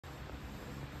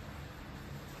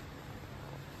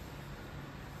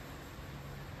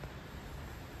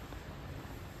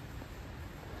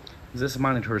This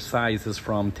monitor size is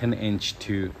from 10 inch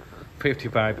to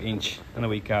 55 inch, and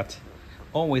we got,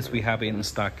 always we have it in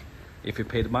stock if you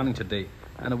pay the money today,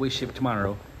 and we ship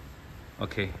tomorrow.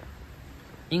 Okay,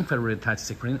 infrared touch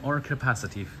screen or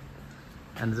capacitive,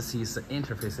 and this is the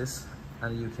interfaces,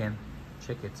 and you can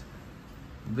check it.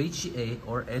 VGA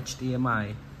or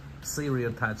HDMI,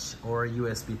 serial touch or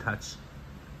USB touch.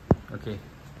 Okay,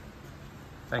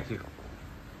 thank you.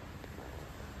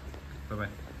 Bye-bye.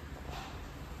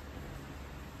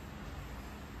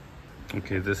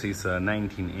 Okay, this is a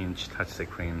 19-inch touch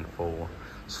screen for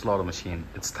slot machine.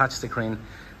 It's touch screen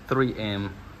 3M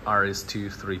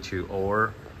RS232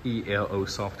 or ELO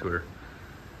software.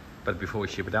 But before we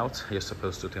ship it out, you're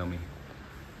supposed to tell me.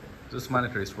 This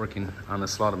monitor is working on a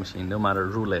slot machine, no matter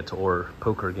roulette or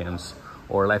poker games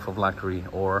or Life of Luxury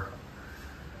or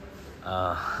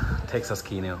Texas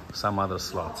Keno, some other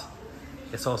slots.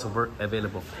 It's also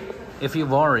available. If you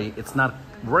worry it's not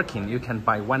working, you can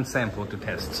buy one sample to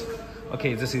test.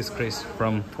 Okay, this is Chris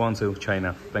from Guangzhou,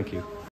 China. Thank you.